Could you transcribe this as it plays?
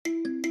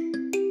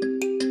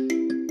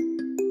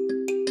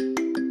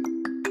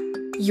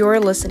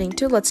You're listening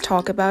to Let's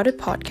Talk About It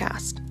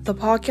podcast, the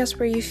podcast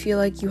where you feel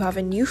like you have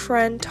a new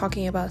friend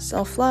talking about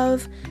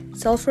self-love,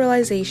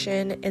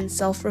 self-realization, and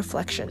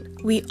self-reflection.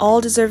 We all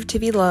deserve to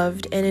be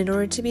loved, and in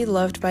order to be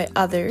loved by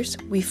others,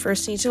 we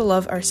first need to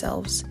love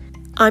ourselves.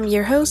 I'm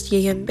your host,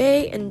 Yegan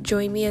Bay, and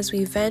join me as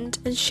we vent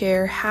and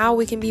share how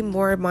we can be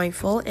more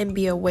mindful and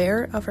be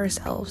aware of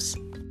ourselves.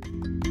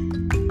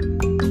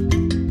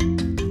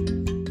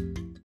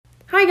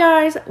 Hi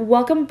guys,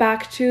 welcome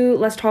back to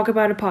Let's Talk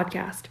About It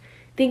podcast.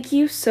 Thank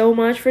you so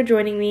much for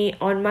joining me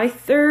on my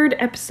third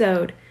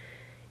episode.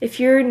 If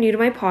you're new to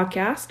my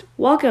podcast,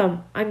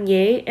 welcome. I'm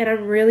Ye, and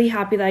I'm really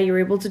happy that you're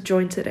able to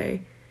join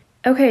today.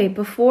 Okay,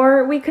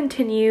 before we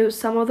continue,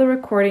 some of the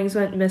recordings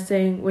went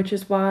missing, which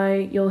is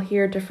why you'll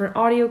hear different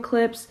audio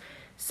clips.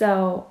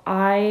 So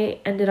I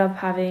ended up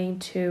having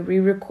to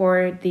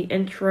re-record the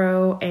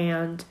intro,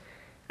 and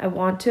I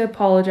want to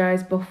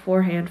apologize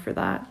beforehand for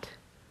that.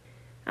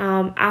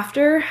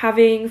 After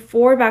having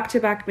 4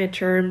 back-to-back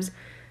midterms,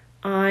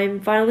 I'm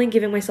finally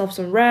giving myself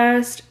some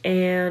rest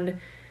and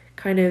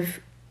kind of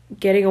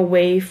getting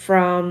away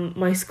from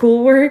my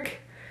schoolwork,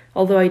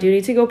 although I do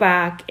need to go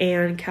back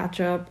and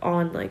catch up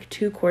on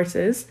 2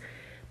 courses.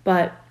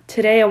 But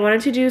today I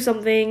wanted to do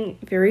something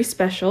very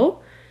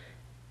special.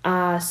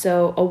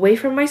 So away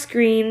from my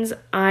screens,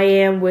 I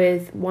am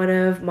with one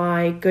of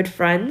my good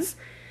friends,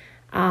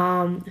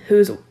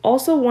 who's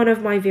also one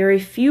of my very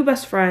few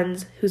best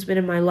friends who's been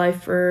in my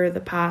life for the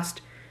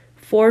past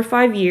 4 or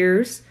 5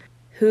 years,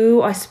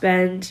 who I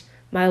spent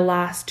my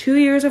last 2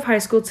 years of high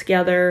school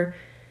together,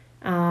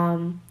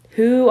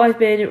 who I've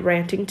been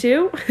ranting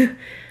to,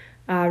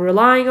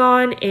 relying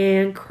on,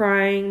 and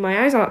crying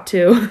my eyes out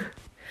to.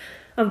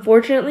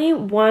 Unfortunately,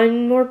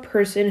 one more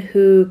person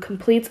who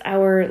completes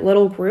our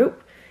little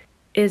group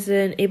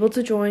isn't able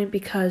to join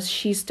because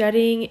she's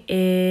studying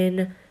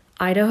in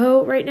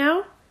Idaho right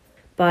now.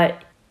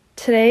 But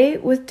today,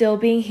 with Dil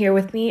being here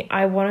with me,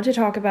 I wanted to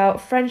talk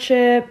about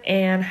friendship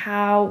and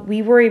how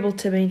we were able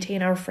to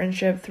maintain our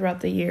friendship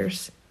throughout the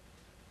years.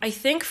 I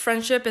think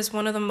friendship is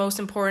one of the most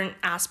important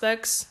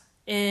aspects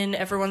in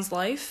everyone's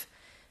life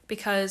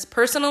because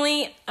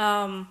personally,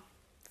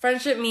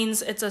 friendship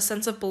means it's a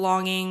sense of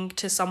belonging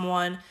to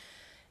someone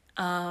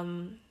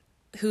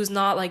who's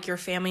not your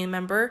family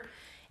member.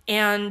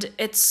 And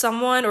it's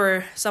someone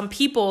or some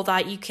people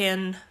that you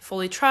can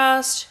fully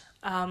trust,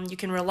 you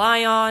can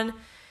rely on,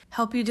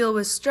 help you deal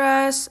with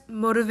stress,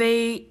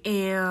 motivate,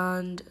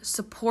 and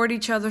support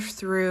each other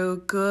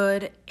through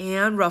good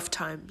and rough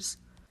times.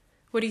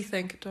 What do you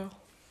think, Dil?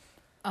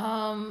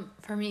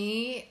 For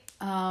me,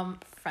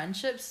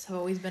 friendships have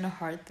always been a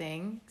hard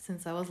thing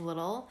since I was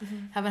little.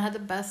 Haven't had the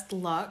best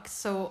luck,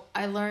 so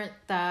I learned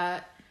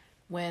that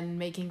when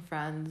making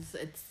friends,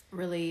 it's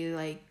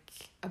really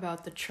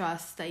about the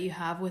trust that you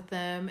have with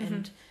them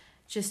and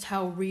just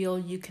how real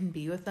you can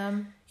be with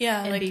them.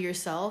 Yeah, and be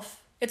yourself.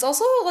 It's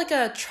also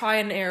a try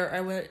and error, I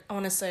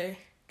want to say,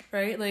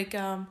 right?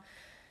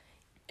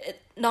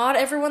 Not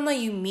everyone that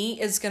you meet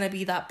is going to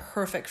be that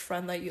perfect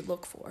friend that you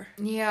look for.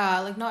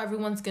 Yeah, not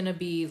everyone's going to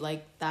be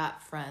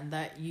that friend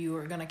that you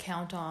are going to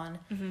count on.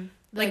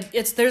 There's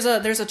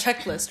a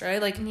checklist,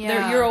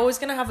 right? You're always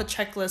going to have a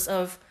checklist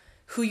of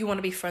who you want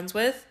to be friends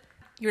with.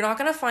 You're not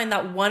going to find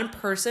that one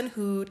person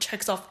who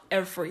checks off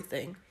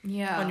everything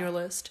on your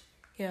list.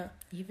 Yeah.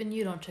 Even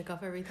you don't check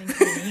off everything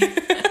for me.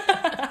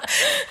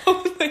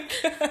 Oh my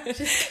god.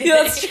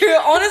 Yeah, that's true.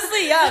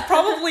 Honestly, yeah,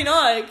 probably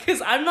not. Because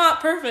I'm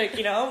not perfect,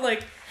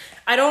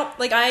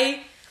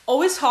 I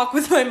always talk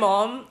with my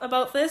mom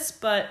about this,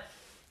 but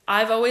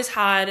I've always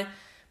had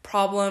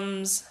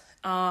problems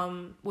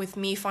with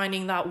me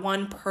finding that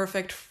one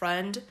perfect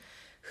friend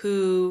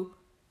who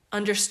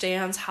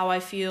understands how I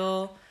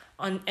feel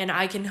and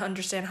I can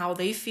understand how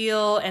they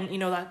feel and,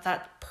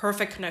 that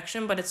perfect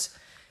connection. But it's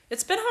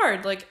been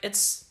hard.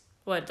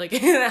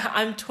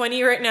 I'm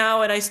 20 right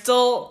now and I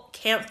still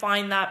can't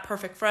find that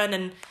perfect friend.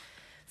 And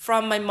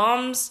from my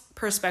mom's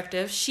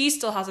perspective, she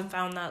still hasn't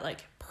found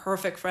that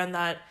perfect friend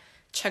that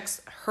checks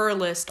her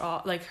list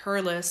off,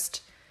 her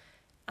list.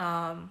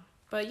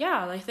 But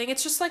yeah, I think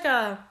it's just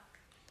a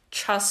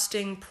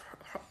trusting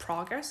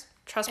progress.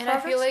 And I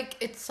feel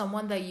it's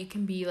someone that you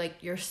can be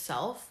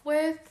yourself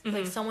with,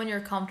 someone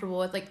you're comfortable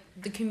with.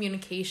 The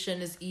communication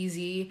is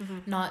easy,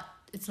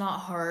 it's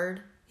not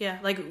hard. Yeah,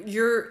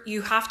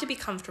 you have to be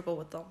comfortable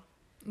with them.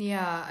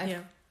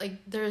 Yeah,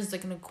 there's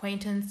an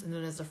acquaintance and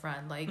then there's a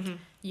friend.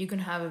 You can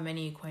have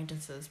many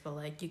acquaintances,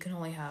 but you can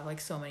only have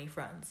so many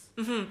friends.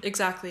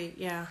 Exactly,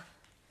 yeah.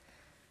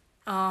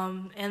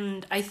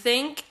 And I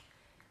think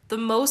the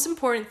most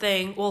important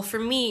thing, well, for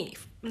me,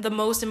 the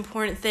most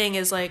important thing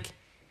is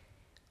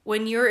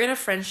when you're in a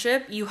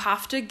friendship, you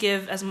have to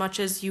give as much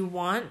as you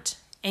want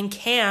and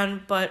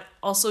can, but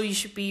also you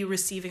should be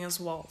receiving as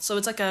well. So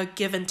it's a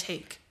give and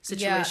take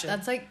situation. Yeah,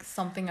 that's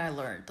something I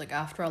learned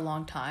after a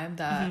long time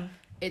that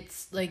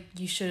it's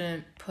you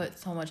shouldn't put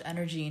so much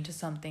energy into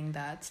something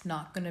that's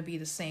not going to be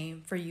the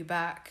same for you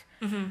back.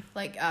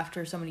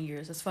 After so many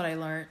years. That's what I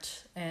learned,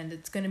 and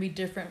it's going to be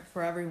different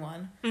for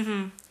everyone.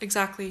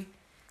 Exactly.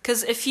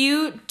 Because if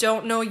you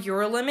don't know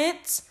your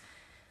limits,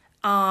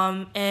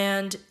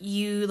 and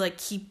you, like,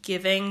 keep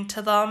giving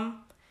to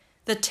them,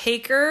 the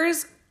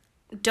takers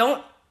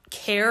don't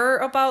care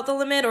about the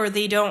limit, or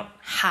they don't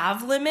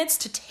have limits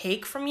to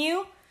take from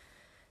you.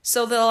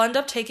 So they'll end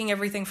up taking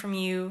everything from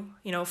you,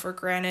 you know, for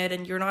granted,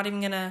 and you're not even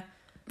gonna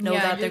know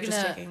that they're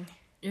just taking.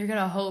 You're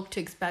gonna hope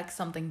to expect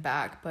something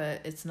back,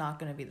 but it's not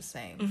gonna be the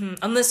same. Mm-hmm.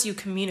 Unless you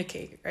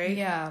communicate, right?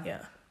 Yeah.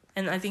 Yeah.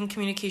 And I think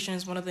communication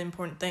is one of the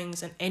important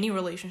things in any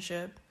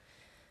relationship.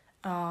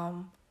 I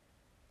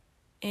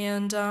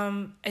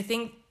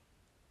think,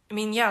 I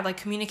mean, yeah, like,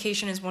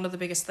 communication is one of the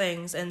biggest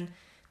things, and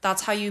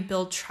that's how you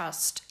build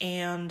trust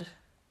and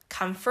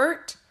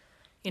comfort,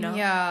 you know?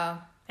 Yeah.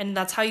 And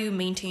that's how you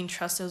maintain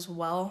trust as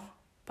well,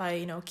 by,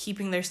 you know,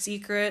 keeping their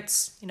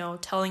secrets, you know,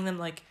 telling them,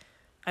 like,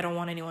 I don't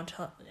want anyone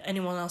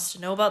else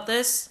to know about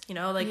this, you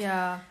know, like,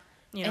 yeah.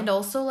 You know? And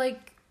also,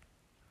 like,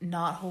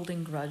 not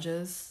holding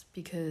grudges,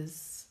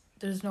 because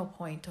there's no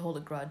point to hold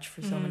a grudge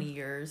for so many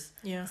years.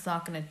 Yeah. It's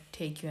not gonna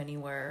take you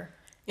anywhere.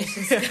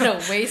 It's just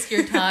gonna waste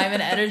your time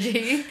and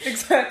energy.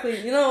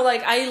 Exactly. You know,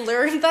 like, I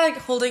learned that, like,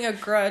 holding a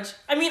grudge,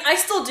 I mean, I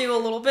still do a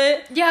little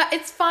bit. Yeah,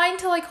 it's fine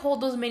to, like,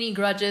 hold those mini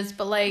grudges,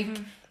 but, like,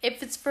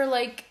 if it's for,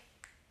 like,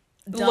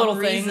 dumb Little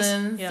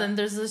reasons, things, then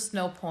there's just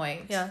no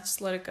point. Yeah,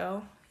 just let it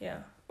go.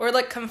 Yeah. Or,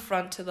 like,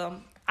 confront to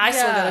them. I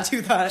still gotta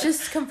do that.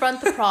 Just confront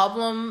the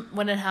problem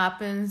when it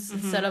happens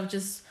instead of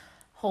just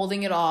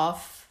holding it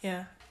off.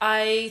 Yeah.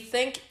 I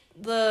think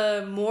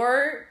the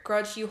more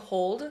grudge you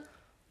hold,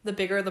 the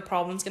bigger the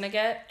problem's gonna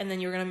get, and then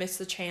you're gonna miss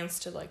the chance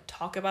to, like,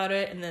 talk about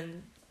it, and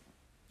then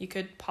you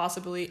could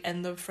possibly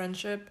end the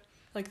friendship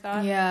like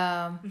that.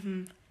 Yeah.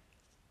 Mm-hmm.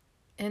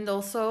 And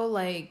also,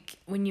 like,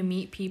 when you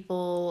meet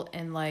people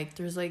and, like,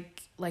 there's,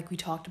 like we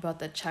talked about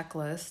that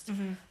checklist,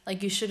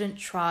 like, you shouldn't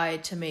try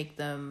to make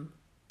them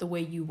the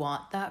way you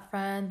want that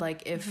friend.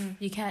 Like, if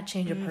you can't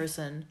change a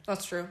person.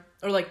 That's true.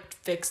 Or, like,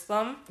 fix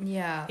them.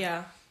 Yeah.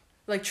 Yeah.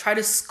 Like, try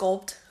to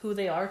sculpt who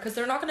they are, because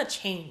they're not gonna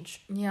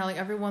change. Yeah, like,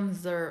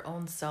 everyone's their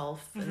own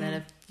self, and then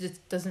if it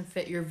just doesn't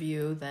fit your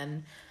view,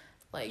 then,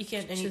 like, you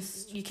can't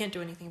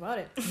do anything about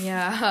it.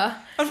 Yeah.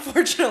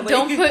 Unfortunately.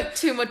 Don't put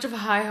too much of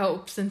high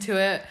hopes into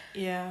it.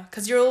 Yeah,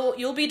 because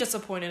you'll be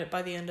disappointed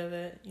by the end of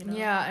it, you know?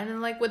 Yeah, and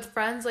then, like, with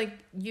friends, like,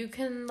 you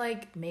can,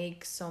 like,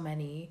 make so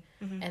many,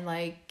 and,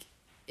 like,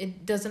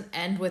 it doesn't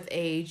end with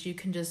age. You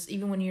can just,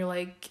 even when you're,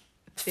 like,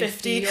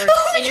 50 or...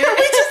 and you're,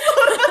 we just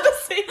thought about the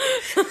same.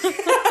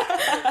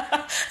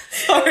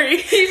 Sorry.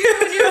 Even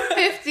when you're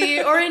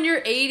 50 or in your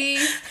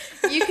 80s,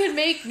 you can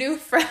make new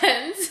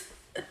friends.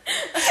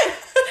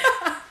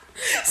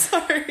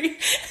 Sorry.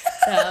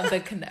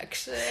 The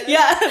connection.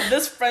 Yeah,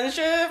 this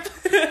friendship.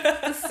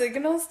 The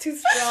signal's too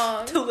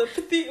strong.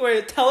 Telepathy?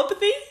 Wait,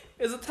 telepathy?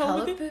 Is it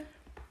telepathy?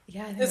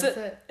 Yeah, I think that's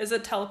it. Is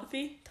it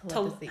telepathy?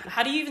 Telepathy.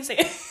 How do you even say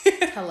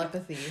it?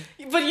 Telepathy.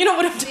 But you know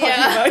what I'm talking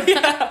about,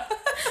 yeah.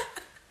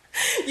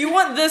 You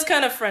want this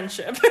kind of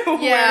friendship where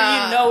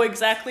you know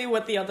exactly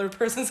what the other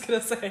person's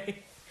gonna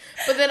say.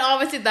 But then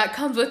obviously that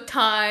comes with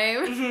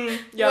time.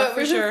 Yeah,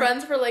 for sure. We've been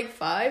friends for like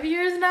 5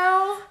 years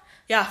now.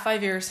 Yeah,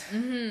 5 years.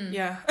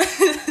 Yeah.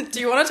 Do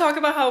you want to talk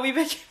about how we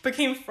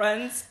became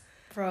friends?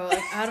 Bro,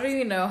 like, I don't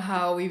even know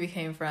how we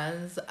became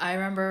friends. I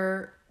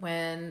remember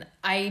when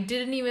I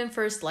didn't even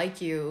first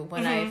like you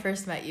when I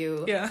first met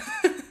you. Yeah.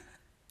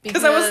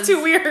 Because I was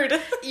too weird.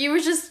 You were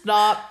just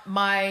not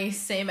my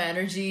same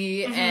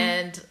energy,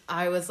 and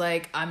I was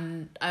like, I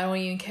don't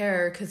even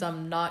care because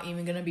I'm not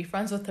even gonna be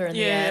friends with her in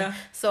the end.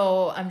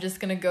 So I'm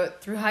just gonna go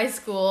through high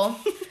school.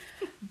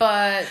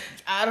 But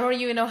I don't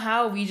even know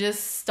how. We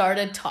just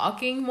started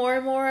talking more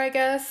and more, I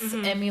guess,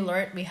 and we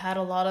learned we had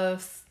a lot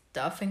of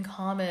stuff in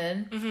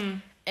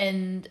common,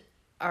 and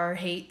our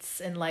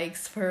hates and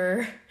likes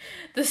were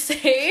the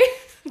same.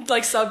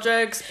 Like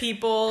subjects,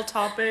 people,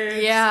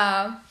 topics.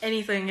 Yeah.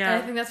 Anything, yeah.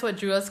 And I think that's what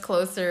drew us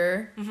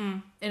closer.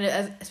 And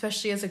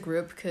especially as a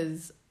group,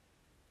 because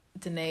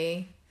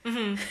Danae.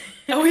 Oh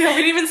yeah,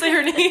 we didn't even say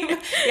her name.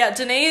 Yeah,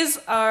 Danae's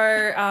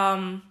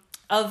our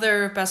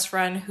other best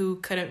friend who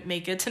couldn't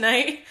make it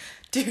tonight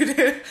due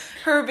to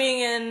her being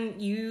in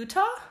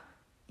Utah.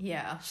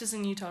 Yeah. She's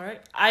in Utah,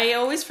 right? I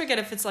always forget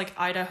if it's like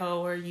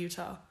Idaho or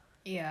Utah.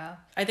 Yeah.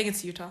 I think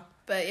it's Utah.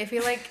 But I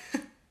feel like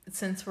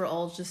since we're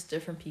all just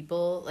different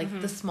people, like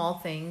the small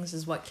things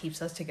is what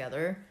keeps us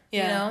together.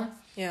 Yeah. You know?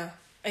 Yeah.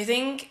 I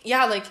think,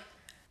 yeah, like,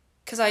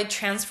 because I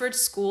transferred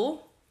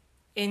school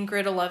in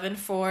grade 11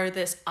 for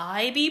this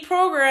IB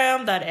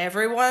program that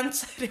everyone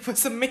said it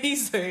was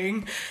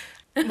amazing.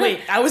 Wait,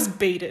 I was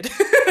baited.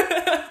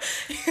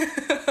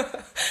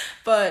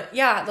 But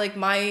yeah, like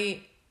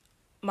my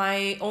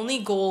only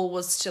goal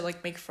was to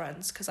like make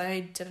friends because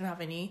I didn't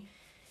have any.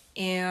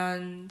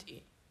 And,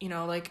 you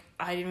know, like,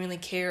 I didn't really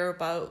care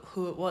about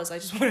who it was. I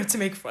just wanted to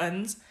make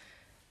friends.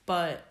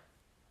 But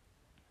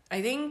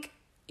I think,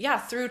 yeah,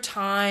 through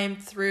time,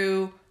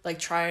 through, like,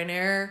 try and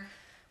error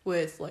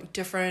with, like,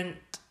 different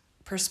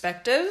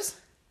perspectives,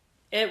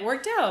 it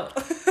worked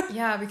out.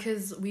 Yeah,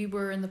 because we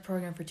were in the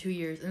program for 2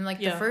 years. And, like,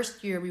 the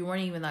first year, we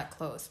weren't even that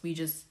close. We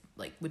just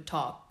like would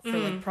talk for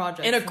like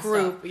projects in a and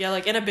group. stuff. Yeah,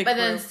 like in a big but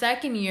group. then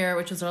second year,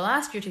 which was our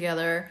last year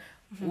together,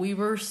 we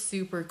were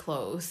super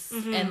close,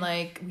 and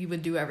like we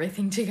would do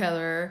everything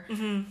together.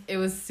 It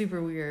was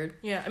super weird.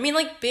 Yeah, I mean,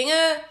 like being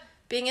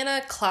in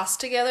a class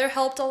together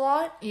helped a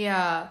lot.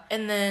 Yeah,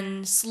 And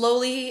then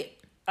slowly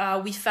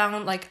we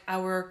found like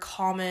our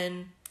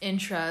common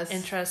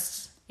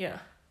interests. Yeah,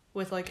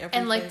 with like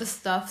everything. and like the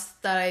stuff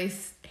that I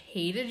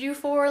hated you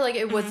for, like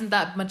it wasn't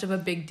that much of a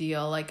big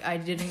deal. Like I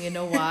didn't even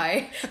know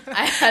why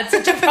I had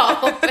such a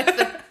problem with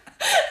it.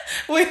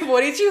 Wait, what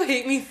did you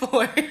hate me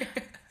for?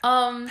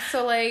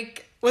 So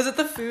like, was it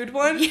the food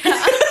one?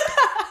 yeah.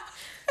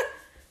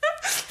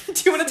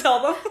 Do you want to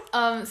tell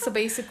them? So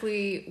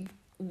basically,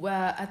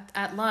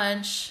 at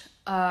lunch,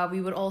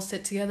 we would all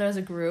sit together as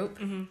a group,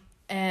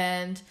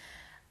 and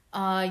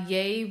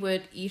Ye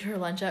would eat her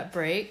lunch at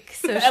break.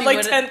 So at like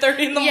 10:30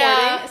 in the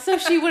morning. So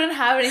she wouldn't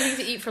have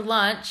anything to eat for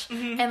lunch,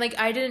 and like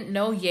I didn't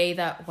know Ye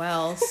that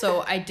well,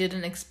 so I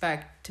didn't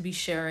expect to be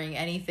sharing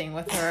anything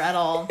with her at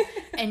all.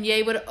 And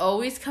Ye would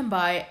always come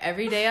by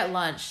every day at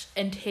lunch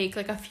and take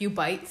like a few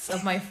bites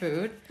of my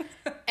food.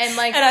 And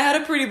like, and I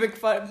had a pretty big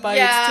bites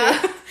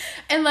too.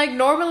 And like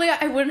normally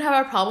I wouldn't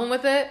have a problem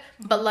with it,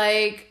 but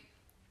like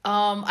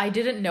I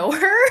didn't know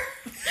her.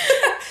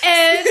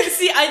 And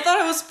see, I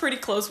thought I was pretty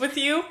close with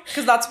you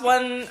because that's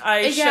when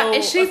I show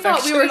and she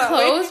thought we were affection that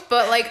close, way.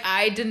 but like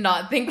I did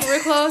not think we were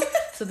close.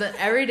 So then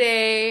every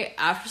day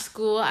after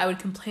school I would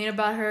complain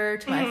about her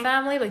to my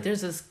family, like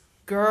there's this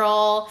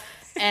girl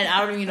and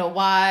I don't even know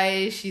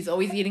why she's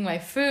always eating my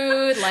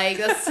food, like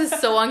that's just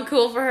so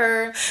uncool for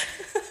her.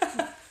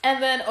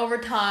 And then over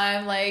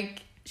time,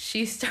 like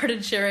she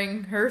started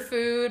sharing her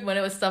food when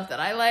it was stuff that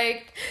I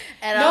liked.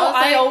 And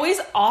I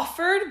always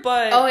offered,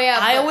 but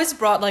I but always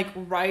brought like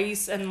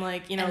rice and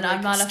like, you know, and like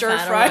I'm not stir a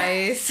fan fry. of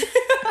rice.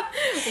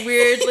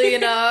 Weirdly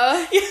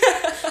enough.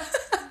 Yeah.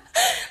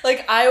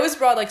 Like I always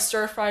brought like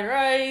stir fried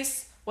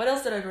rice. What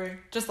else did I bring?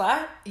 Just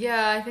that?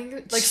 Yeah, I think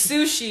like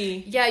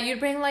sushi. Yeah, you'd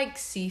bring like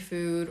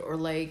seafood or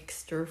like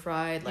stir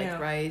fried like Yeah.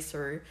 rice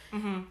or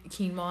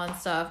quinoa and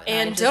stuff.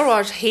 And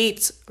Dilraj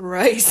hates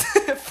rice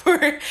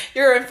for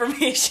your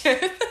information.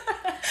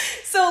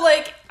 So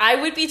like I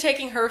would be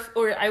taking her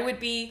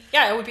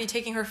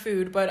taking her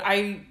food, but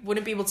I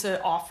wouldn't be able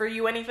to offer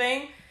you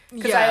anything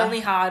because I only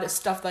had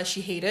stuff that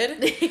she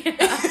hated.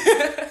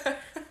 Yeah.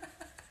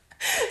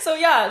 So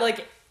yeah,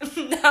 like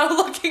now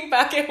looking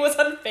back, it was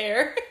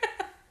unfair.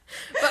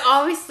 But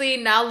obviously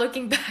now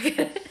looking back at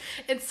it,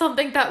 it's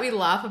something that we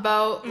laugh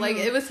about. Like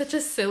it was such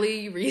a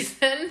silly reason.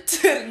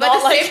 But at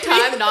the same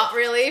time, not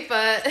really,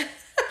 but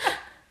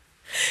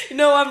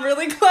no, I'm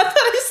really glad that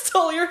I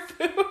stole your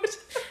food.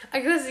 I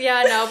guess,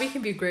 yeah, now we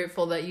can be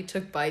grateful that you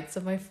took bites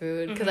of my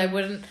food because I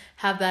wouldn't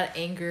have that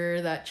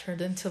anger that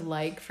turned into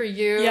like for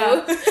you.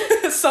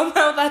 Yeah.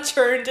 Somehow that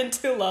turned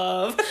into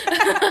love.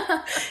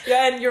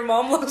 Yeah, and your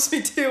mom loves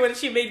me too and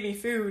she made me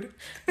food.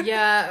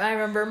 Yeah, I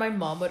remember my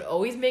mom would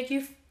always make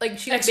you, like,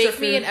 she would Extra make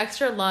me food. an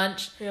extra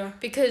lunch Yeah.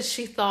 because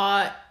she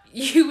thought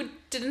you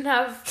didn't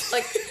have,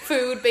 like,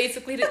 food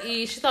basically to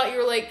eat. She thought you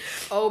were, like,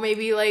 oh,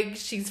 maybe, like,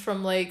 she's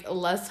from, like, a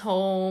less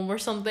home or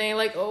something.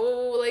 Like,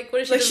 oh, like,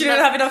 what if she Like she didn't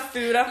have enough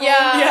food at home?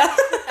 Yeah.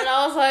 And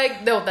I was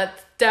like, no,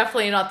 that's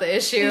definitely not the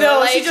issue. No,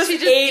 like, she just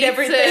ate eats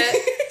everything.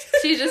 It.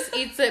 She just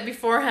eats it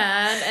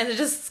beforehand and it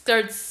just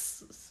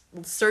starts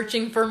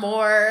searching for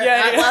more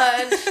at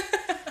lunch.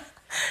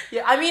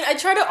 Yeah, I mean, I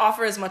try to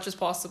offer as much as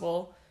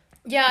possible.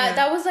 Yeah,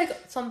 that was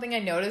like something I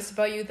noticed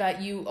about you,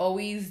 that you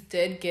always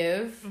did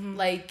give,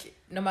 like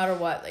no matter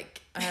what,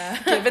 like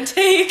Give and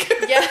take.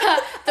 Yeah,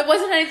 there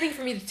wasn't anything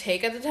for me to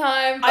take at the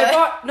time. But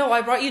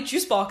I brought you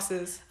juice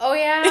boxes. Oh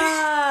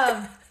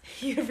yeah,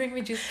 you would bring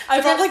me juice. I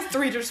brought like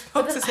 3 juice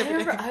boxes. I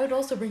remember I would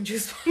also bring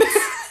juice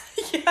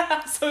boxes.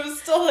 Yeah, so it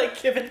was still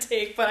like give and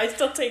take, but I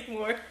still take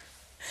more.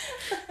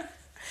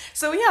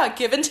 So yeah,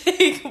 give and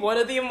take, one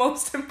of the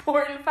most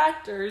important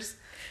factors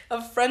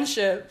of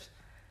friendship.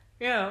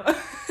 Yeah.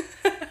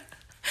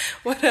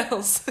 What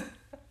else?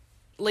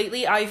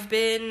 Lately, I've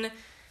been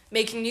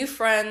making new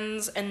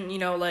friends, and, you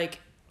know, like,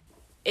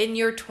 in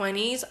your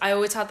 20s, I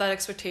always had that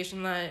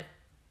expectation that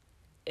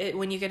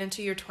when you get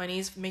into your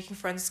 20s, making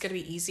friends is going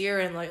to be easier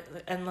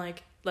and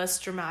less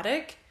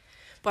dramatic.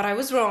 But I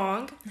was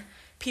wrong.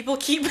 People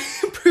keep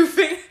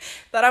proving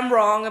that I'm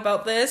wrong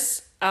about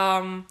this.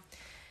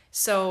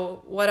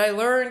 So what I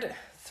learned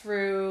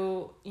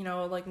through, you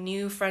know, like,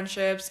 new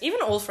friendships,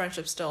 even old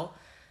friendships still,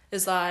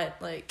 is that,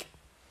 like,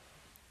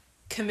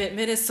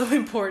 commitment is so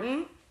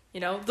important. You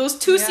know, those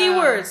 2 C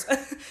words.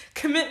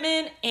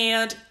 Commitment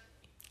and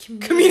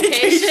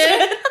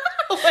communication.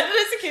 What did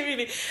I say?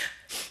 Community.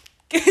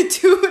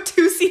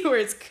 Two C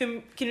words.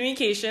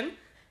 Communication.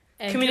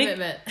 And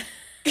commitment.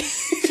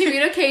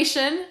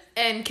 Communication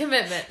and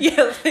commitment.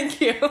 Yeah,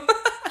 thank you.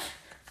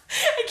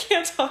 I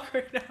can't talk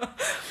right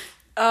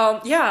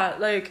now. Yeah,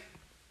 like,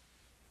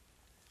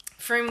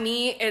 for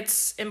me,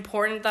 it's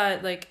important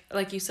that,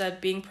 like you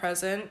said, being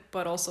present,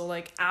 but also,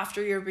 like,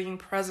 after you're being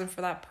present for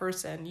that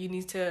person, you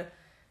need to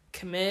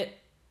commit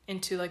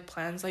into, like,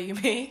 plans that you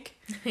make.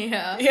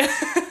 Yeah. Yeah.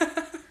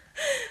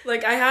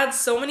 Like, I had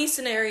so many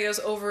scenarios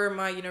over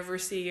my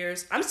university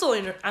years. I'm still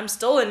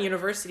in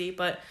university,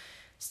 but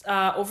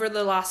over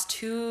the last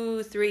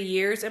 2-3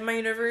 years in my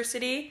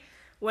university,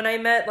 when I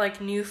met,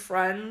 like, new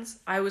friends,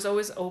 I was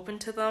always open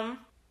to them.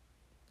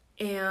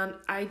 And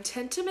I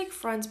tend to make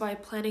friends by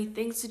planning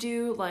things to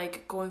do,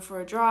 like going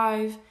for a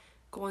drive,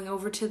 going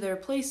over to their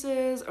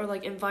places, or,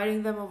 like,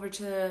 inviting them over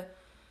to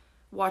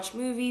watch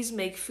movies,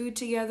 make food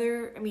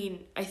together. I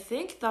mean, I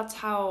think that's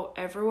how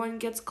everyone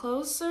gets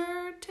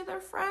closer to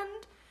their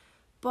friend.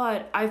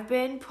 But I've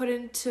been put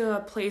into a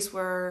place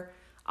where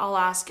I'll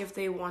ask if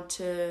they want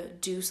to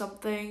do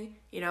something.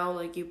 You know,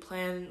 like, you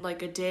plan,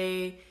 like, a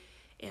day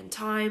and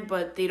time,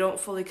 but they don't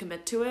fully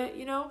commit to it,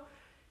 you know?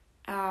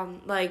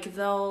 Like,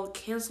 they'll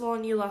cancel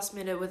on you last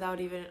minute without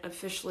even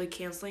officially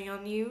canceling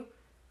on you.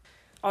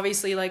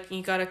 Obviously, like,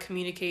 you gotta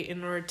communicate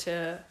in order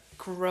to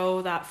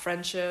grow that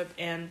friendship,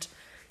 and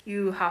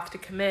you have to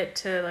commit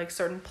to, like,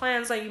 certain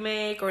plans that you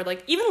make, or,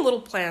 like, even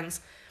little plans,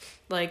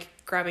 like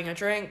grabbing a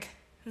drink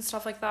and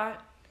stuff like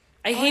that.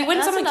 I hate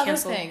when someone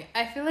cancels. Thing.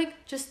 I feel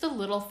like just the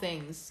little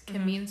things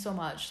can mean so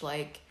much,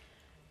 like...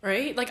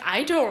 Right? Like,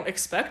 I don't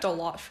expect a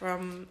lot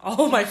from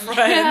all my friends.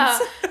 Yeah,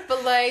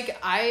 but, like,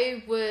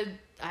 I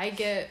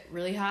get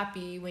really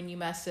happy when you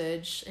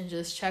message and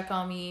just check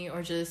on me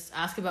or just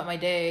ask about my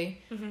day.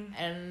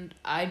 And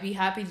I'd be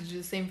happy to do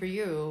the same for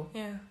you.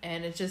 Yeah.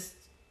 And it just...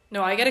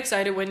 No, I get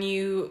excited when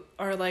you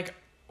are like,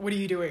 what are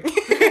you doing?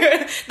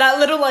 That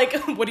little, like,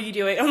 what are you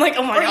doing? I'm like,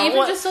 oh my God. Or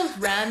even just those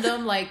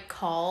random, like,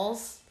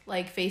 calls,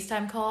 like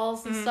FaceTime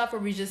calls and stuff where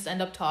we just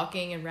end up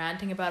talking and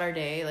ranting about our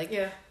day. Like,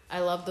 yeah. I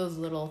love those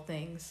little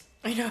things.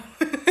 I know.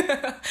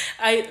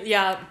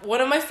 One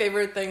of my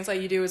favorite things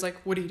that you do is like,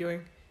 what are you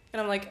doing?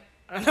 And I'm like,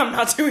 I'm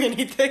not doing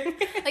anything.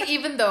 Like,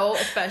 even though,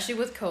 especially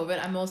with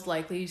COVID, I'm most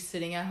likely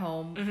sitting at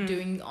home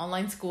doing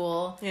online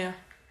school. Yeah.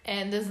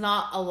 And there's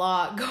not a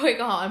lot going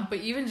on, but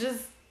even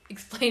just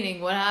explaining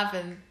what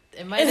happened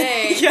in my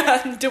day.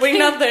 Yeah, doing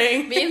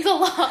nothing. Means a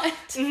lot.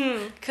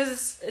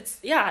 Because it's,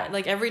 yeah,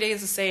 like, every day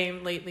is the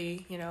same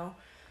lately, you know?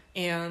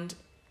 And,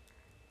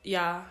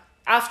 yeah.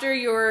 After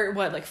your,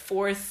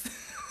 fourth...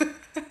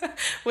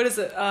 what is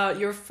it?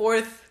 Your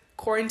fourth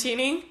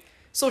quarantining?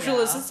 Social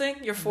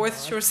distancing? Your fourth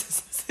social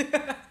distancing.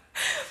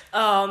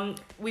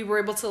 We were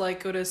able to,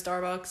 like, go to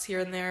Starbucks here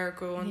and there,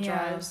 go on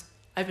drives.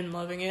 I've been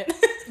loving it.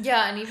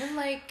 Yeah, and even,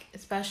 like,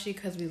 especially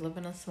because we live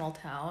in a small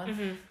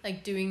town,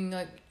 like, doing,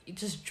 like,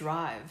 just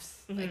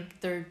drives. Like,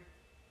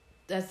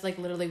 that's, like,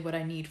 literally what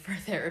I need for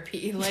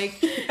therapy. Like,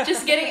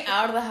 just getting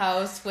out of the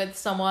house with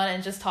someone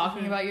and just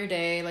talking about your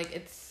day, like,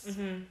 it's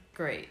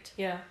great.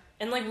 Yeah.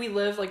 And, like, we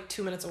live, like,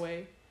 2 minutes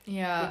away.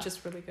 Yeah. Which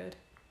is really good.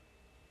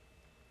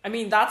 I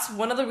mean, that's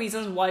one of the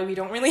reasons why we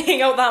don't really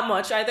hang out that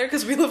much either,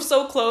 because we live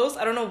so close.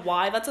 I don't know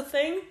why that's a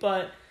thing,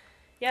 but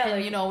yeah. And,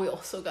 like, you know, we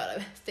also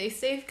gotta stay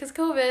safe because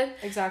COVID.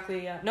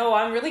 Exactly, yeah. No,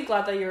 I'm really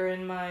glad that you're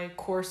in my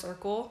core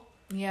circle.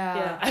 Yeah.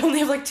 Yeah, I only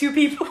have, like, 2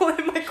 people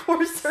in my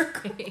core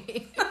circle.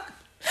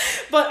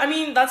 But, I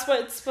mean, that's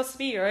what it's supposed to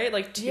be, right?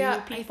 Like, 2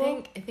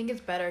 people? I think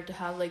it's better to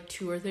have, like,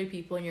 2 or 3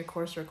 people in your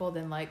core circle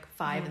than, like,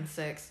 5 and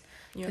 6.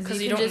 Yeah,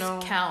 because you can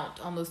just count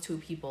on those 2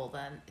 people,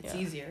 then it's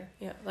easier.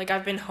 Yeah, like,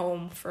 I've been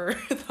home for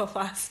the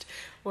last,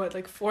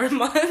 4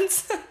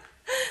 months?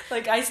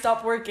 Like, I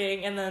stopped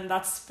working, and then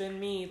that's been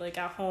me, like,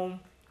 at home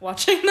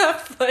watching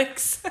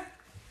Netflix.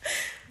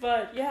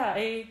 But,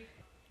 yeah,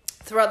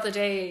 throughout the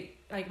day,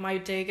 like, my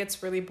day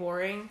gets really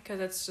boring, because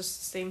it's just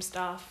the same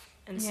stuff.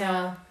 And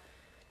so,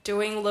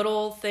 doing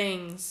little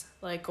things,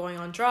 like going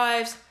on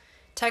drives,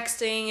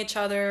 texting each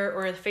other,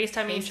 or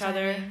FaceTiming each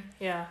other.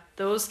 Yeah,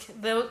 those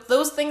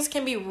things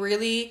can be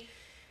really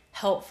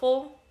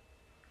helpful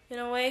in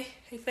a way,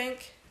 I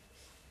think.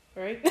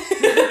 Right?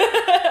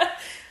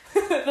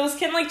 Those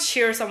can, like,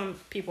 cheer some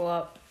people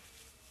up.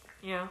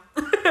 Yeah.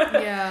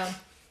 Yeah.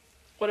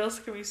 What else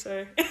can we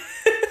say?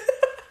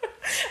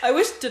 I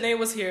wish Danae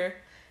was here.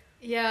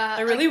 Yeah.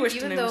 I really wish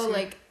Danae was here. Even though,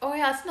 like, oh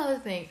yeah, that's another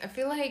thing. I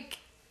feel like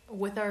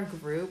with our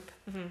group,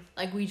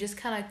 like, we just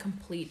kind of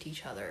complete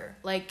each other.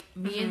 Like,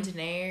 me and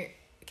Danae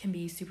can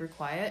be super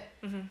quiet,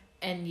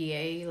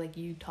 and like,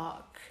 you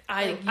talk.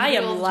 I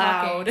am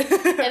loud. And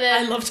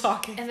then, I love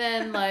talking. And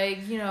then,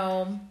 like, you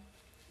know,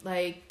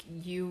 like,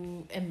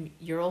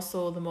 you're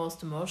also the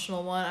most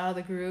emotional one out of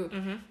the group.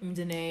 And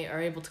Danae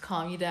are able to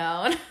calm you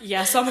down.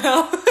 Yeah,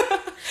 somehow.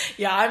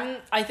 Yeah,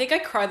 I think I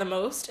cry the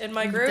most in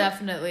my group.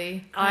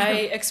 Definitely.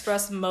 I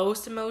express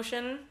most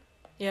emotion.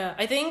 Yeah,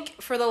 I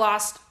think for the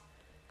last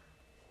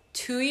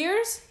 2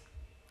 years,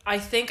 I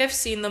think I've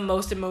seen the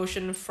most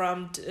emotion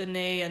from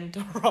Danae and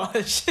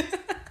Dilraj.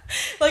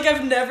 Like,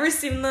 I've never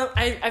seen them.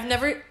 I've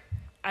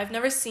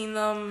never seen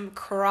them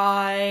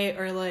cry,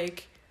 or,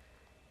 like,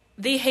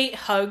 they hate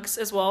hugs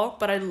as well,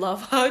 but I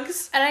love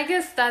hugs. And I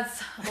guess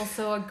that's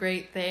also a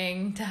great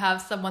thing, to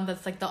have someone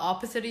that's, like, the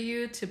opposite of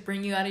you, to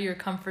bring you out of your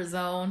comfort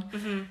zone.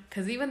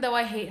 Because even though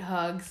I hate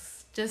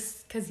hugs,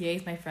 just because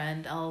Ye's my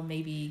friend, I'll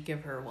maybe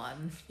give her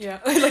one. Yeah,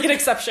 like an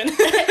exception.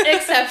 An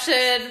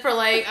exception for,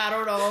 like, I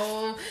don't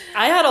know.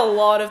 I had a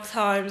lot of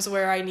times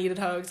where I needed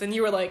hugs, and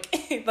you were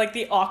like, like,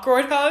 the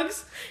awkward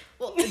hugs.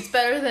 Well, it's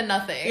better than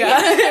nothing.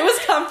 Yeah, it was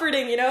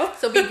comforting, you know?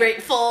 So be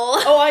grateful.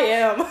 Oh, I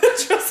am.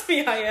 Trust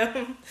me, I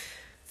am.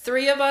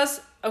 3 of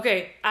us.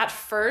 Okay, at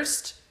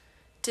first,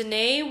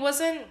 Danae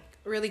wasn't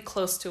really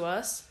close to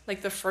us.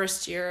 Like, the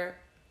first year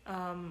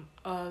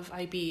of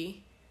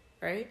IB,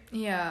 right?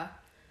 Yeah.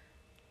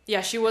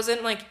 Yeah, she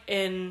wasn't, like,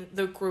 in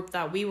the group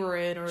that we were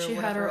in or She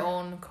whatever. had her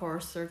own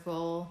core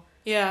circle.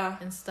 Yeah.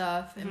 And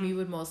stuff. And we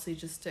would mostly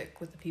just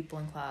stick with the people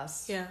in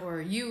class. Yeah.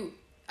 Or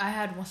I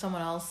had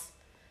someone else.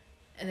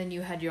 And then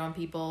you had your own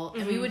people.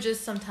 And we would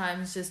just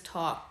sometimes just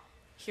talk.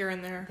 Here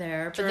and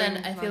there. But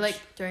then I feel like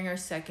during our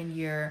second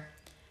year,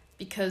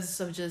 because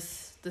of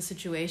just the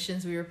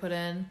situations we were put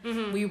in,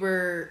 we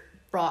were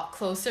brought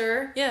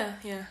closer. Yeah,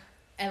 yeah.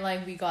 And,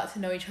 like, we got to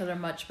know each other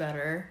much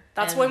better.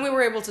 That's when we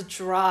were able to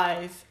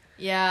drive.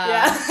 Yeah.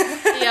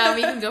 Yeah,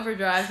 we can go for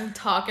drives and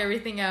talk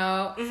everything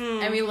out.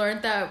 And we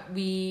learned that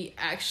we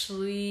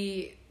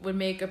actually would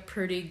make a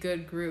pretty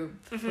good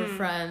group for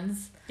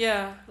friends.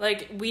 Yeah,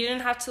 like, we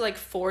didn't have to, like,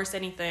 force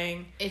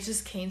anything. It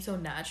just came so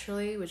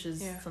naturally, which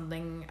is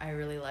something I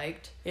really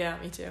liked. Yeah,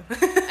 me too.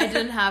 I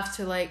didn't have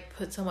to, like,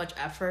 put so much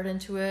effort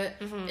into it.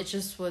 It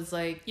just was,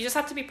 like... You just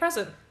have to be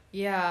present.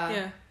 Yeah.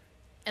 Yeah.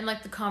 And,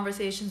 like, the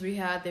conversations we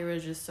had, they were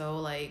just so,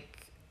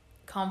 like,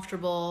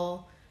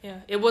 comfortable.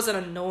 Yeah, it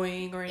wasn't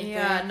annoying or anything.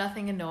 Yeah,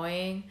 nothing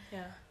annoying.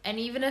 Yeah. And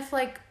even if,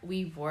 like,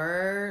 we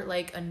were,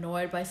 like,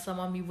 annoyed by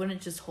someone, we wouldn't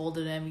just hold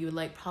it in. We would,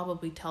 like,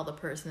 probably tell the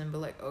person and be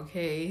like,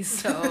 okay,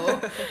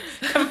 so...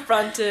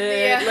 Confront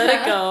it,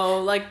 let it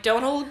go. Like,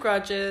 don't hold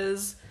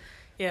grudges.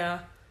 Yeah.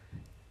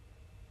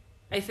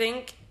 I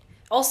think...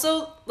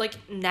 Also, like,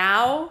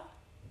 now...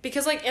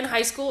 Because, like, in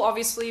high school,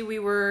 obviously, we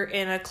were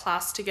in a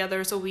class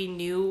together, so we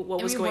knew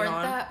what was going on. We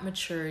weren't that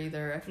mature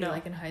either, I feel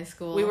like, in high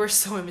school. We were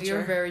so immature.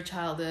 We were very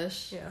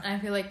childish. Yeah. And I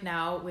feel like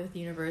now, with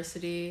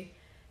university...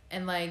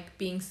 And, like,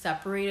 being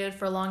separated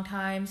for long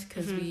times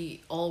because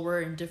we all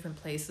were in different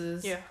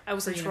places. Yeah, I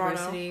was in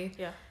university.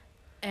 Toronto. Yeah.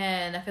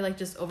 And I feel like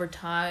just over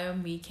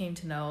time, we came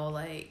to know,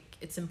 like,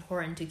 it's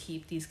important to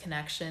keep these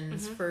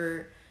connections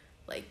for,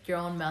 like, your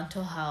own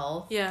mental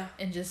health. Yeah.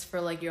 And just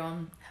for, like, your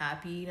own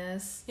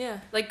happiness. Yeah.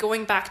 Like,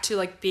 going back to,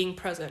 like, being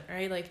present,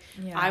 right? Like,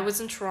 I was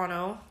in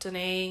Toronto.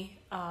 Danae,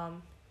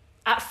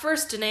 at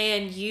first,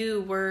 Danae and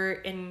you were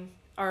in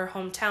our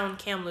hometown,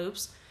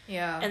 Kamloops.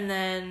 Yeah. And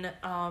then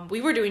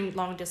we were doing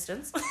long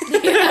distance.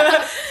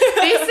 Yeah.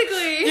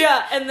 Basically.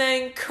 Yeah. And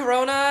then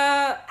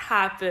Corona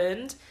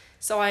happened.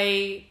 So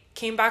I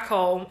came back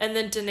home. And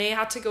then Danae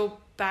had to go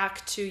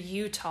back to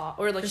Utah.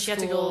 Or, like, she had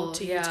to go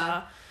to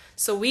Utah.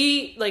 So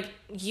we, like,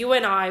 you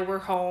and I were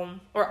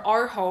home. Or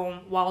are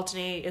home while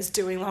Danae is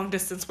doing long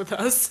distance with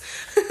us.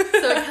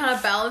 So it kind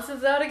of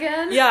balances out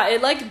again? Yeah.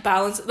 It, like,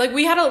 balanced. Like,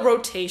 we had a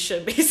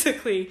rotation,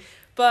 basically.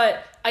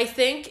 But I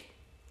think...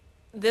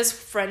 this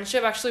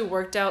friendship actually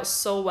worked out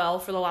so well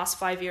for the last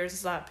 5 years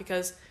is that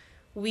because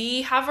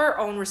we have our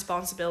own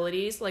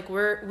responsibilities. Like,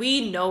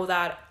 we know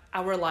that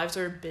our lives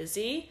are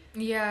busy.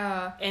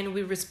 Yeah. And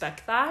we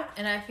respect that.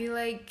 And I feel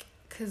like,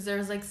 because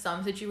there's, like,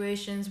 some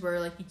situations where,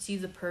 like, you see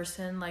the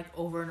person, like,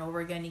 over and over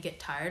again, you get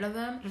tired of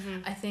them.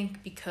 I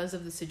think because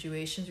of the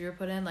situations we were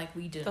put in, like,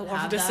 we didn't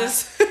have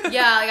that.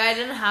 Yeah, like, I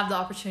didn't have the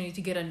opportunity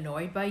to get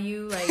annoyed by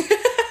you, like...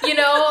 You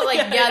know,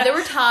 like, yeah, there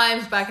were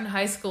times back in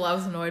high school I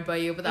was annoyed by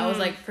you, but that was,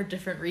 like, for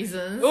different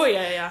reasons. Oh,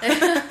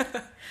 yeah.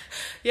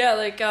 Yeah,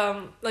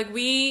 like,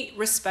 we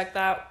respect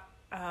that.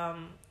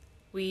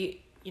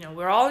 We, you know,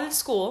 we're all in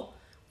school.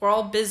 We're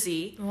all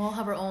busy. We all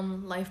have our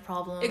own life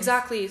problems.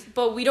 Exactly.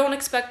 But we don't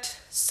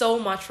expect so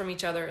much from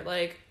each other.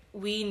 Like,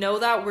 we know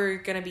that we're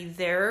going to be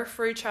there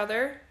for each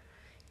other.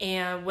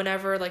 And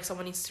whenever, like,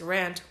 someone needs to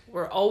rant,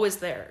 we're always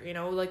there, you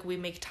know? Like, we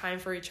make time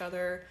for each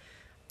other.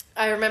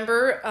 I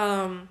remember...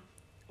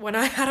 when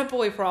I had a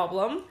boy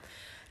problem,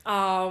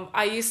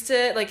 I used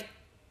to, like,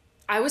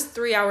 I was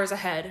 3 hours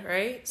ahead,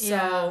 right? So,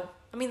 yeah.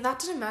 I mean, that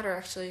didn't matter,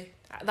 actually.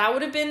 That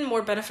would have been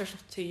more beneficial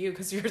to you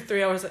because you're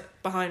 3 hours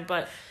behind.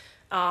 But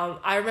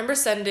I remember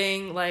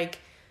sending, like,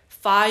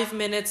 5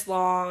 minutes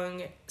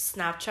long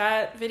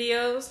Snapchat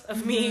videos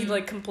of me,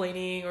 like,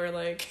 complaining or,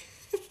 like...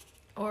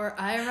 Or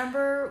I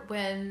remember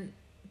when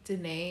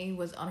Danae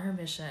was on her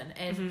mission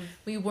and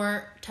we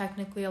weren't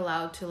technically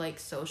allowed to, like,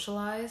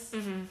 socialize.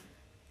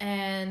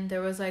 And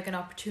there was, like, an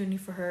opportunity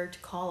for her to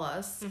call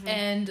us.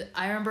 And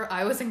I remember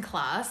I was in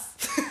class.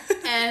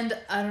 And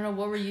I don't know,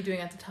 what were you doing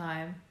at the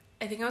time?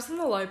 I think I was in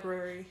the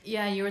library.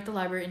 Yeah, you were at the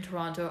library in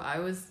Toronto. I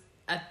was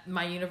at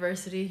my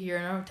university here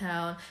in our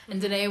town. And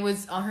Danae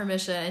was on her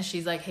mission. And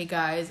she's like, hey,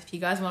 guys, if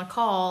you guys want to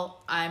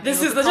call,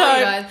 this is the time.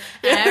 You guys.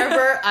 And I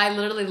remember I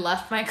literally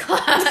left my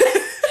class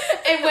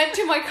and went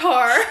to my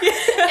car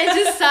and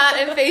just sat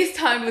and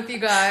FaceTimed with you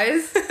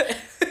guys.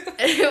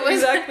 It was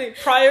exactly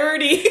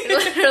priority.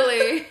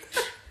 Literally.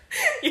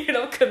 You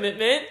know,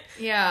 commitment.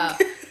 Yeah.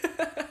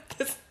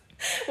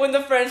 When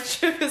the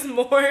friendship is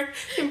more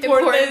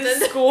important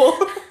than school.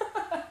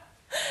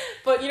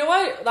 But you know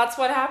what? That's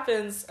what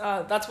happens.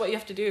 That's what you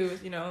have to do,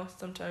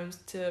 sometimes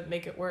to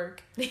make it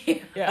work.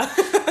 Yeah.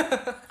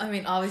 I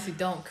mean, obviously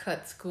don't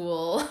cut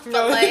school. But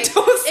No, like,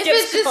 don't skip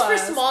if it's just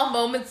class. for small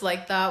moments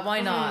like that,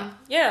 why not?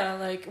 Yeah,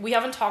 like, we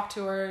haven't talked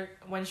to her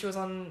when she was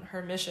on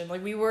her mission.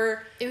 Like, we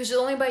were... It was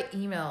only by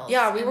emails.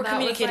 Yeah, we were that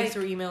communicating was,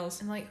 like, through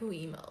emails. And like, who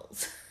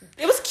emails?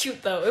 It was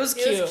cute, though. It was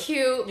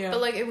cute. Yeah. But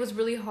like, it was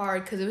really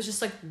hard because it was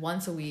just like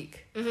once a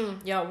week.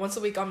 Yeah, once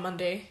a week on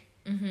Monday.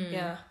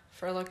 Yeah,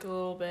 for like a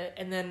little bit.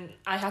 And then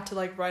I had to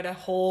like write a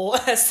whole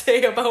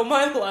essay about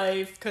my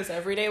life because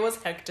every day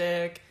was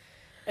hectic.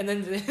 And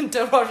then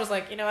Dilraj was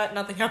like, you know what?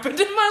 Nothing happened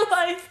in my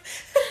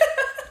life.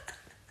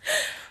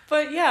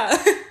 But yeah,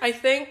 I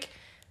think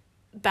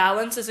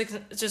balance is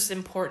just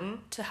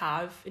important to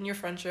have in your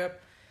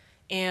friendship.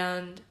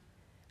 And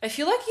I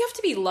feel like you have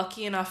to be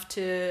lucky enough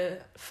to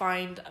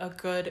find a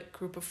good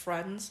group of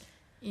friends.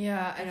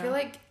 Yeah, I feel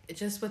like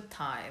just with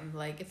time,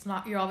 like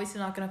you're obviously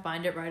not gonna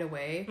find it right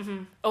away.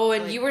 Oh,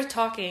 and like, you were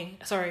talking.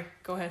 Sorry,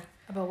 go ahead.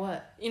 About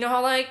what? You know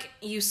how like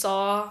you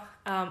saw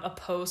a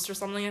post or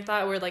something like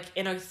that where like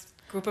in a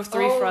group of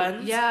 3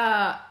 friends?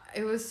 Yeah,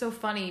 it was so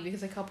funny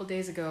because a couple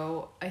days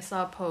ago I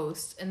saw a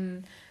post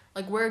and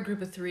like we're a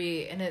group of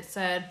 3 and it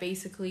said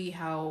basically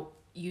how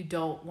you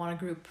don't want a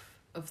group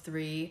of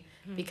 3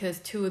 because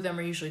 2 of them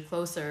are usually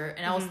closer.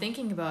 And I was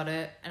thinking about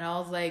it and I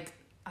was like,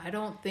 I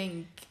don't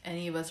think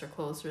any of us are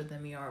closer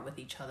than we are with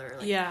each other.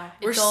 Like, yeah,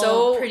 we're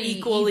so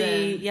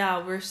equally. Even.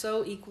 Yeah, we're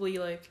so equally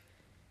like.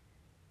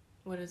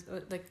 What is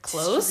like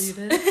close?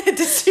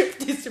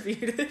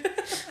 Distributed.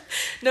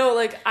 No,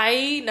 like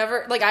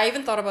I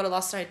even thought about it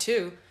last night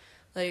too.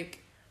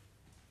 Like,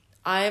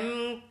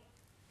 I'm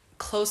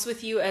close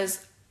with you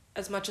as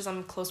much as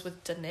I'm close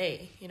with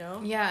Danae.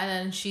 Yeah, and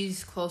then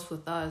she's close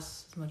with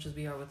us as much as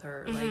we are with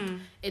her. Like,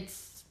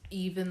 it's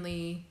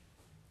evenly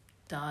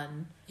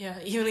done. Yeah,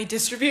 evenly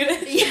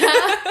distributed. Yeah.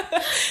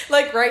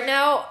 Like right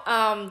now,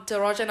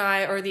 Dilraj and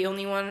I are the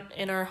only one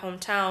in our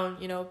hometown,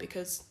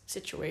 because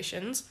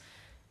situations.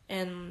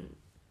 And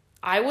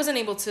I wasn't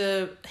able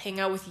to hang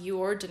out with you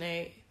or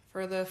Danae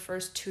for the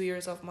first 2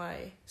 years of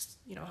my,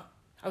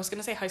 I was going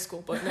to say high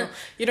school, but no,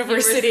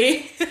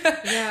 university.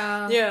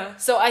 Yeah. Yeah.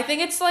 So I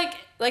think it's like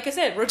I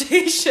said,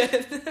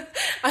 rotation.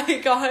 I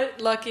got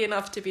lucky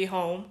enough to be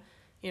home,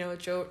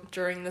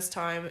 during this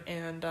time.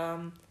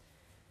 And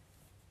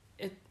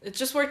it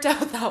just worked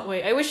out that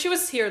way. I wish she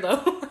was here,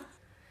 though.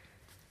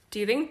 Do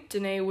you think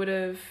Danae would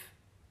have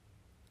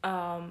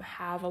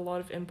a lot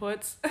of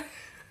inputs?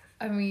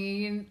 I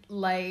mean,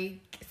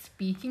 like,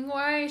 speaking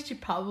wise, she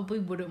probably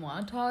wouldn't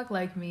want to talk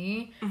like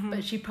me,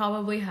 but she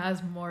probably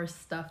has more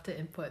stuff to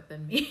input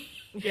than me.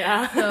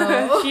 Yeah.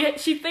 So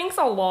she thinks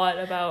a lot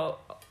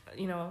about, I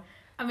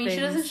mean, things. She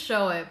doesn't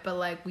show it, but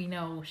like we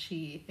know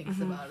she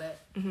thinks about it.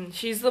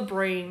 She's the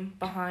brain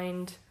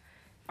behind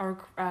our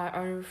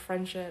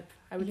friendship,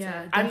 I would say.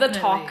 Definitely. I'm the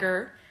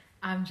talker.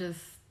 I'm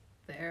just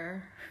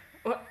there.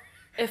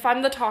 If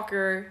I'm the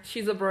talker,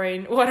 she's the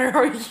brain. What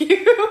are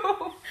you?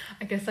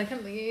 I guess I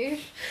can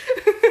leave.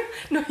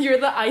 No, you're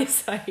the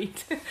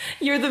eyesight.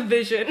 You're the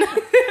vision.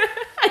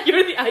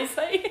 You're the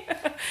eyesight.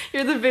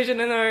 You're the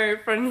vision in our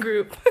friend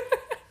group.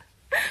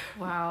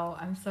 Wow,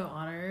 I'm so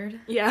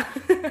honored. Yeah.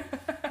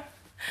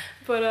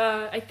 But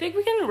I think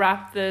we can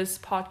wrap this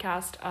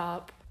podcast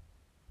up.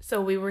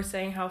 So we were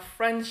saying how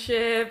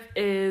friendship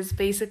is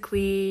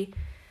basically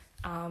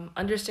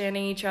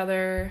understanding each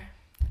other.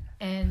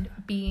 And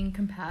being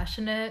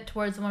compassionate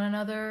towards one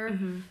another.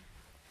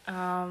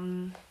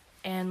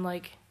 And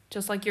like,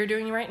 just like you're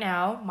doing right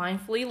now,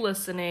 mindfully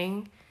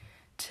listening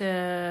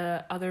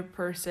to other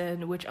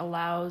person, which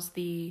allows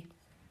the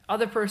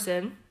other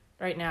person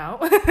right now,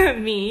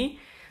 me,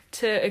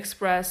 to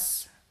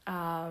express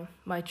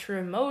my true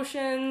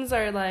emotions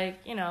or like,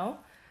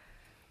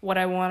 what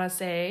I want to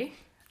say.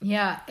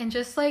 Yeah, and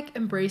just like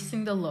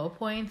embracing the low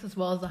points as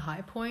well as the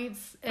high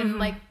points in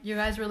like your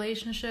guys'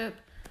 relationship.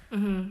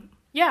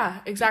 Yeah,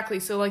 exactly.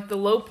 So like the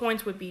low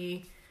points would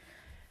be,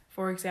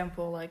 for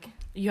example, like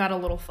you had a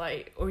little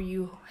fight or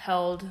you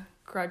held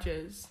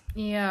grudges.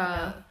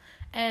 Yeah.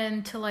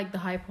 And to like the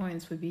high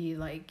points would be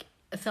like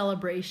a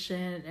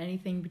celebration,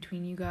 anything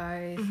between you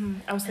guys.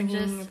 I was thinking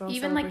just about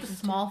even like the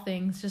small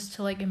things, just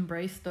to like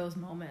embrace those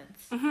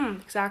moments.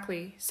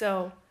 Exactly.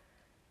 So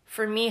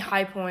for me,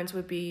 high points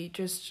would be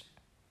just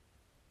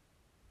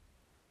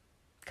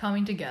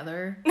coming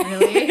together,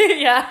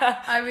 really.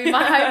 Yeah. I mean,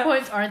 my high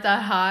points aren't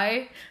that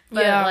high,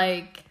 but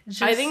like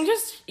just, I think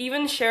just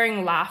even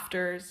sharing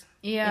laughters.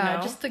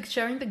 Yeah, just like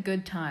sharing the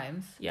good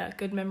times. Yeah,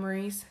 good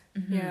memories.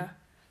 Yeah.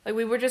 Like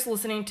we were just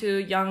listening to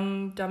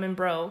Young, Dumb and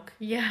Broke.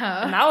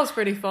 Yeah. And that was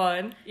pretty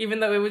fun, even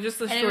though it was just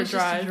a short it was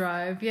drive. Just a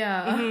drive,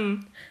 yeah.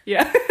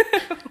 Yeah.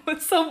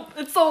 It's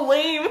so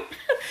lame.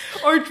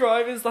 Our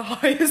drive is the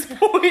highest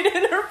point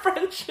in our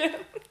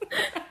friendship.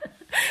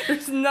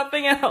 There's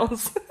nothing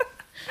else.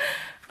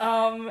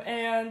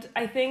 And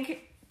I think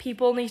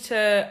people need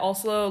to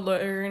also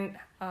learn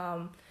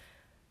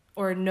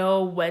or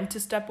know when to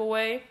step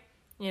away,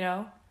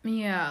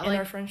 Yeah, in like,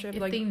 our friendship.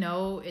 if Like, they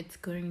know it's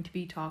going to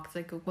be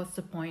toxic, what's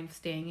the point of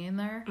staying in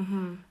there?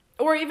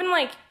 or even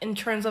like in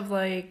terms of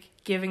like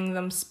giving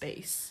them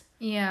space.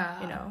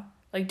 Yeah. You know,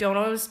 like don't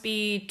always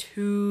be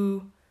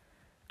too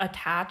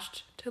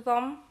attached to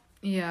them.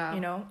 Yeah.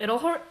 You know, it'll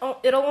hurt.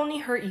 It'll only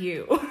hurt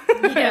you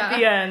Yeah. at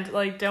the end.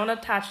 Like, don't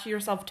attach to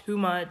yourself too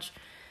much,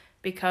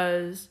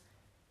 because,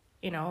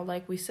 you know,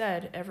 like we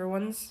said,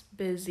 everyone's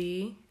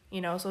busy.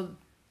 You know, so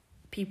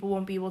people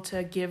won't be able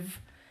to give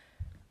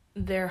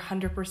their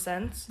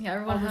 100%. Yeah,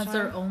 everyone has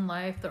their own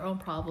life, their own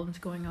problems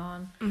going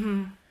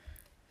on.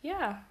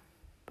 Yeah,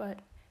 but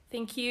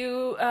thank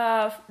you,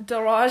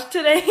 Dilraj,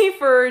 today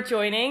for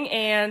joining,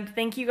 and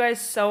thank you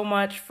guys so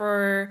much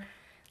for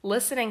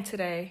listening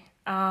today.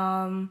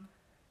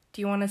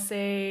 Do you want to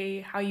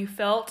say how you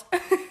felt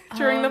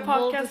during the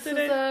podcast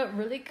today? This was a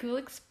really cool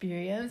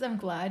experience. I'm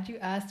glad you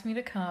asked me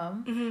to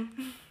come.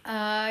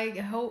 I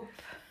hope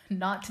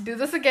not to do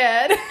this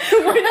again.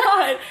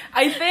 Why not?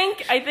 I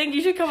think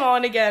you should come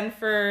on again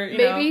for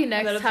maybe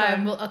next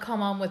time. I'll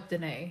come on with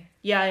Danae.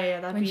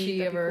 Yeah. When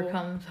she ever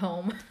comes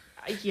home.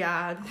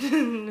 Yeah,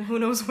 who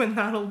knows when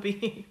that'll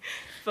be.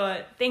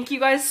 But thank you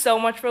guys so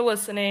much for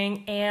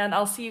listening, and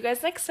I'll see you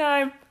guys next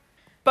time.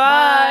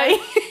 Bye.